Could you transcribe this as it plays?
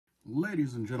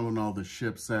Ladies and gentlemen, all the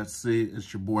ships at sea,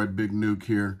 it's your boy Big Nuke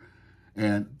here.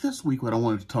 And this week what I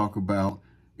wanted to talk about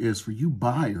is for you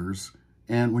buyers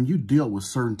and when you deal with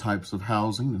certain types of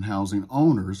housing and housing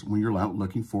owners when you're out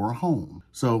looking for a home.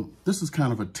 So this is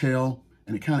kind of a tale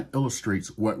and it kind of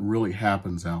illustrates what really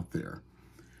happens out there.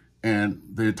 And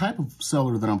the type of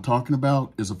seller that I'm talking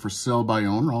about is a for sale by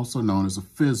owner, also known as a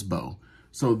FSBO.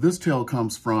 So this tale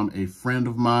comes from a friend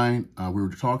of mine. We were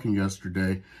talking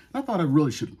yesterday, and I thought I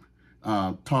really should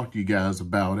talk to you guys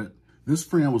about it. This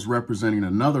friend was representing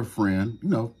another friend,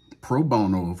 pro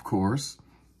bono, of course,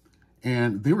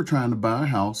 and they were trying to buy a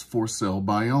house for sale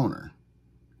by owner.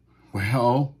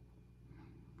 Well,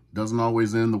 doesn't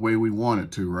always end the way we want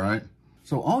it to, right?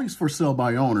 So all these for sale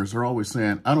by owners are always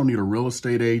saying, I don't need a real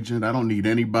estate agent. I don't need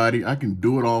anybody. I can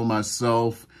do it all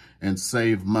myself and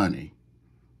save money.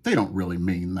 They don't really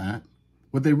mean that.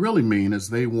 What they really mean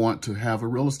is they want to have a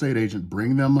real estate agent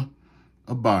bring them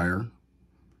a buyer.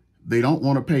 They don't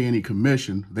want to pay any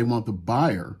commission. They want the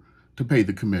buyer to pay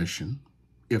the commission,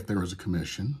 if there is a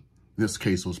commission. This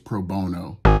case was pro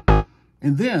bono.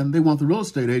 And then they want the real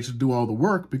estate agent to do all the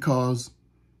work because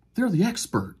they're the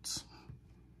experts.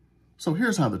 So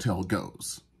here's how the tale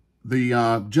goes.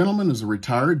 The gentleman is a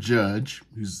retired judge.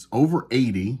 He's over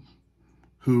 80,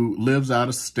 who lives out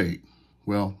of state.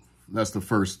 Well, that's the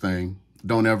first thing.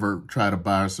 Don't ever try to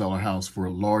buy or sell a house for a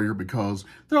lawyer because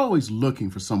they're always looking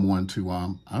for someone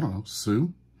to,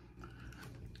 sue.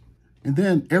 And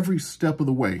then every step of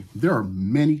the way, there are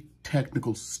many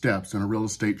technical steps in a real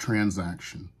estate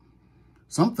transaction.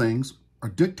 Some things are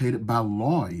dictated by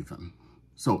law even.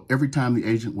 So every time the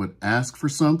agent would ask for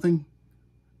something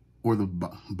or the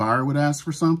buyer would ask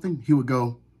for something, he would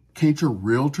go, can't your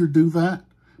realtor do that?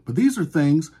 But these are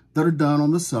things that are done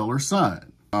on the seller side.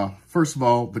 First of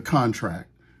all, the contract.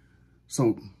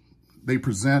 So they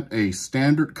present a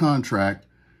standard contract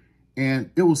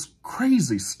and it was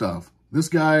crazy stuff. This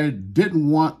guy didn't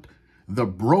want the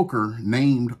broker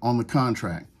named on the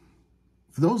contract.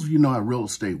 For those of you who know how real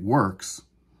estate works,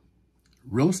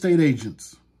 real estate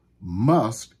agents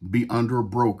must be under a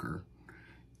broker.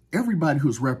 Everybody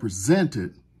who's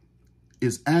represented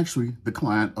is actually the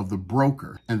client of the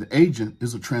broker, and the agent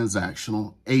is a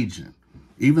transactional agent.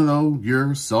 Even though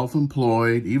you're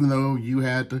self-employed, even though you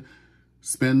had to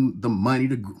spend the money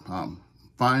to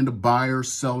find a buyer,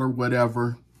 seller,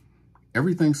 whatever,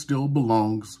 everything still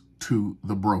belongs to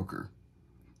the broker.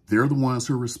 They're the ones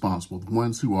who are responsible, the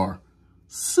ones who are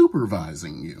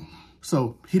supervising you.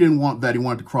 So he didn't want that. He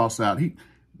wanted to cross out. He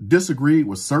disagreed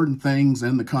with certain things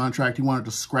in the contract. He wanted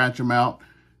to scratch them out.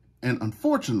 And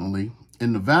unfortunately,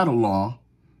 in Nevada law,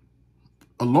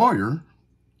 a lawyer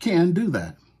can do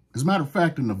that. As a matter of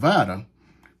fact, in Nevada,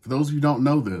 for those of you who don't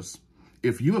know this,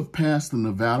 if you have passed the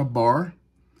Nevada bar,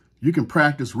 you can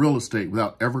practice real estate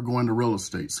without ever going to real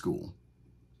estate school.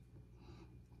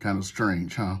 Kind of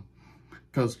strange, huh?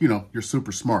 Because, you're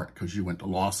super smart because you went to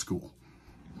law school.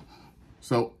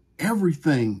 So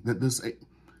everything that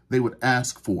they would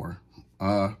ask for.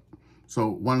 So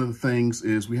one of the things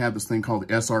is we have this thing called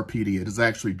the SRPD. It is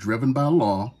actually driven by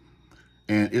law,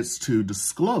 and it's to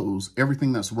disclose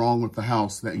everything that's wrong with the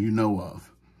house that you know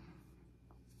of.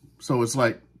 So it's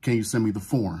like, can you send me the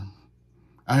form?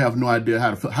 I have no idea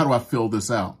how do I fill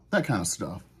this out? That kind of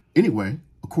stuff. Anyway,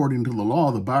 according to the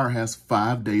law, the buyer has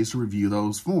 5 days to review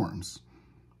those forms.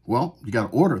 Well, you got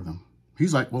to order them.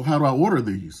 He's like, well, how do I order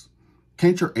these?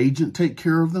 Can't your agent take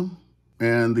care of them?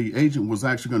 And the agent was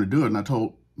actually going to do it. And I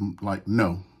told him,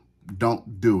 no,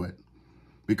 don't do it.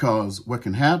 Because what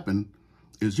can happen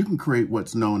is you can create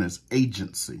what's known as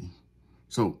agency.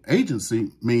 So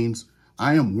agency means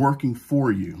I am working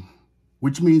for you,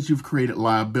 which means you've created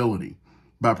liability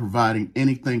by providing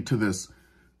anything to this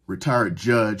retired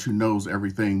judge who knows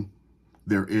everything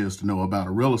there is to know about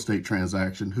a real estate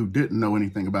transaction, who didn't know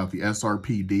anything about the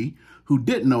SRPD, who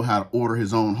didn't know how to order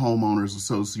his own homeowners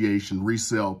association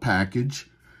resale package,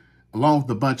 along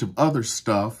with a bunch of other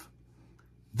stuff.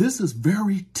 This is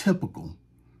very typical.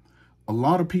 A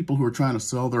lot of people who are trying to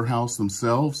sell their house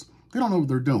themselves, they don't know what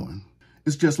they're doing.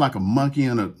 It's just like a monkey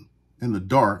in the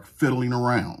dark fiddling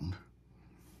around.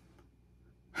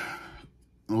 A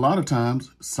lot of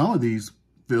times, some of these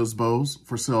FSBOs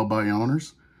for sale by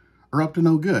owners are up to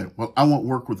no good. Well, I won't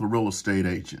work with a real estate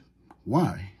agent.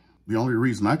 Why? The only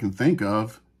reason I can think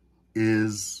of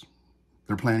is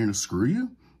they're planning to screw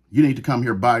you. You need to come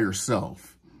here by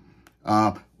yourself.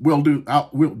 We'll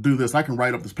do this. I can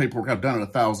write up this paperwork. I've done it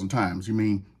 1,000 times. You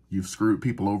mean you've screwed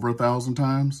people over 1,000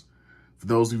 times? For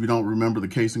those of you who don't remember the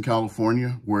case in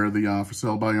California where the for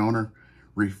sale by owner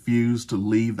refused to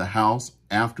leave the house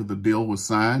after the deal was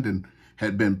signed and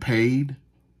had been paid,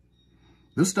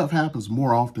 This stuff happens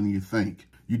more often than you think.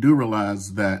 You do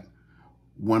realize that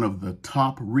one of the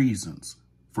top reasons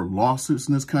for lawsuits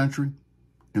in this country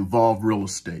involve real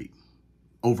estate.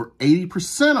 Over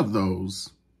 80% of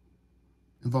those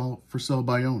involve for sale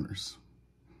by owners.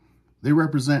 They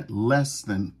represent less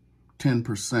than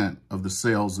 10% of the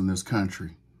sales in this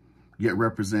country, yet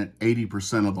represent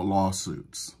 80% of the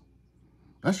lawsuits.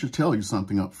 That should tell you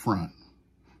something up front,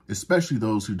 especially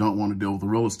those who don't want to deal with a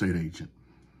real estate agent.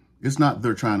 It's not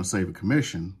they're trying to save a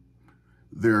commission.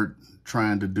 They're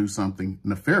trying to do something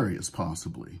nefarious,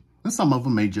 possibly. And some of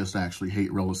them may just actually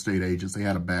hate real estate agents. They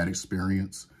had a bad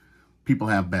experience. People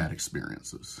have bad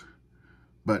experiences.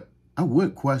 But I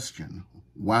would question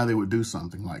why they would do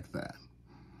something like that.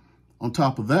 On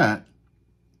top of that,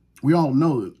 we all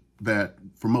know that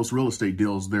for most real estate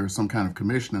deals, there's some kind of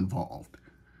commission involved.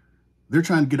 They're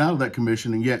trying to get out of that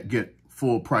commission and yet get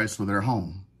full price for their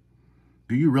home.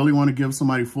 Do you really want to give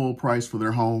somebody full price for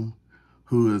their home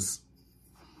who is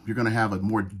you're going to have a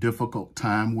more difficult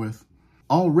time with?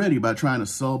 Already, by trying to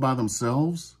sell by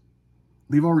themselves,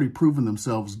 they've already proven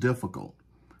themselves difficult,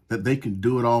 that they can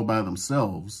do it all by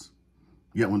themselves.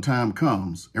 Yet when time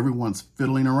comes, everyone's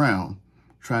fiddling around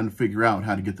trying to figure out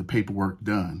how to get the paperwork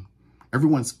done.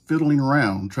 Everyone's fiddling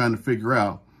around trying to figure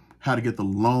out how to get the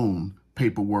loan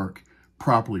paperwork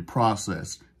properly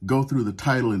processed, go through the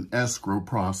title and escrow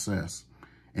process,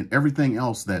 and everything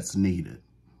else that's needed.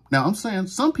 Now, I'm saying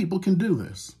some people can do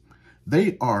this.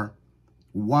 They are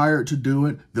wired to do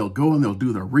it. They'll go and they'll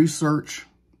do their research.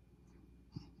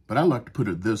 But I like to put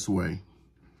it this way.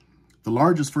 The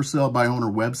largest for sale by owner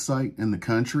website in the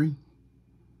country,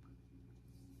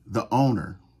 the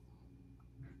owner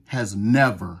has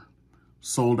never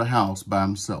sold a house by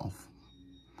himself.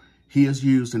 He has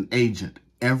used an agent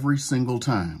every single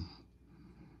time.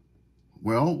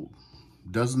 Well,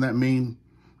 doesn't that mean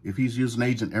if he's used an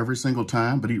agent every single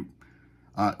time, but he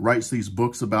writes these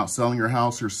books about selling your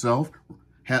house yourself,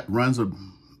 runs a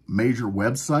major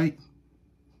website?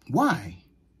 Why?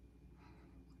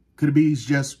 Could it be he's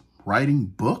just writing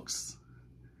books?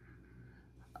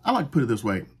 I like to put it this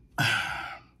way.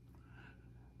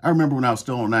 I remember when I was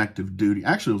still on active duty,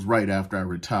 actually it was right after I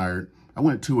retired, I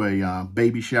went to a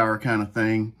baby shower kind of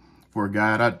thing for a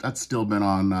guy. I'd still been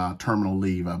on terminal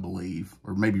leave, I believe,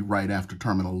 or maybe right after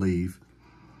terminal leave.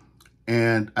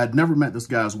 And I'd never met this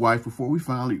guy's wife before. We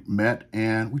finally met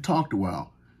and we talked a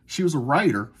while. She was a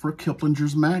writer for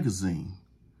Kiplinger's magazine.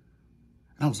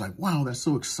 And I was like, wow, that's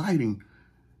so exciting.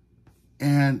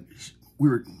 And we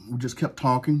just kept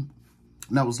talking.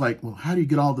 And I was like, well, how do you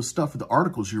get all this stuff for the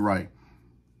articles you write?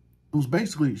 It was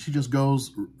basically, she just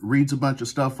goes, reads a bunch of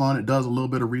stuff on it, does a little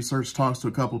bit of research, talks to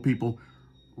a couple of people,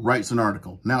 writes an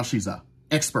article. Now she's an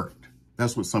expert.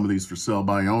 That's what some of these for sale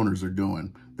by owners are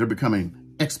doing. They're becoming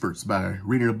experts by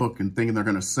reading a book and thinking they're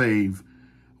going to save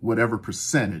whatever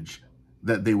percentage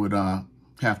that they would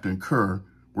have to incur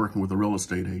working with a real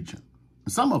estate agent.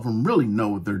 And some of them really know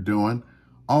what they're doing.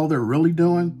 All they're really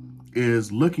doing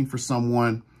is looking for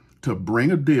someone to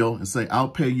bring a deal and say, I'll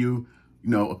pay you,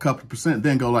 a couple of percent,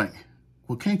 then go like,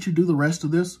 well, can't you do the rest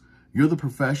of this? You're the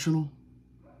professional.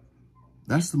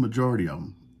 That's the majority of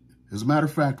them. As a matter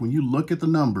of fact, when you look at the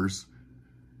numbers,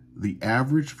 the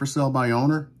average for sale by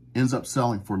owner ends up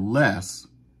selling for less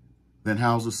than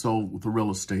houses sold with a real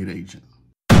estate agent.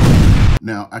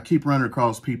 Now, I keep running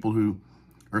across people who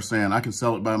are saying, I can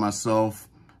sell it by myself.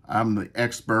 I'm the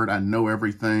expert. I know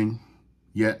everything.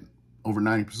 Yet, over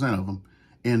 90% of them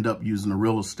end up using a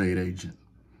real estate agent.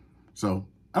 So,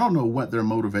 I don't know what their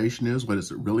motivation is, but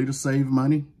is it really to save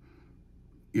money?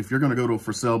 If you're going to go to a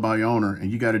for sale by owner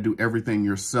and you got to do everything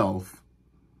yourself,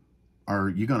 are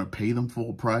you going to pay them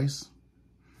full price?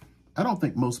 I don't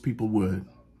think most people would.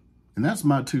 And that's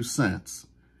my 2 cents.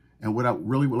 And what I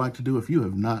really would like to do, if you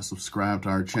have not subscribed to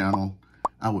our channel,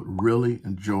 I would really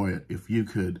enjoy it if you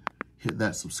could hit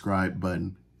that subscribe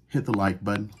button, hit the like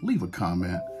button, leave a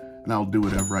comment, and I'll do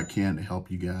whatever I can to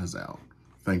help you guys out.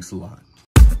 Thanks a lot.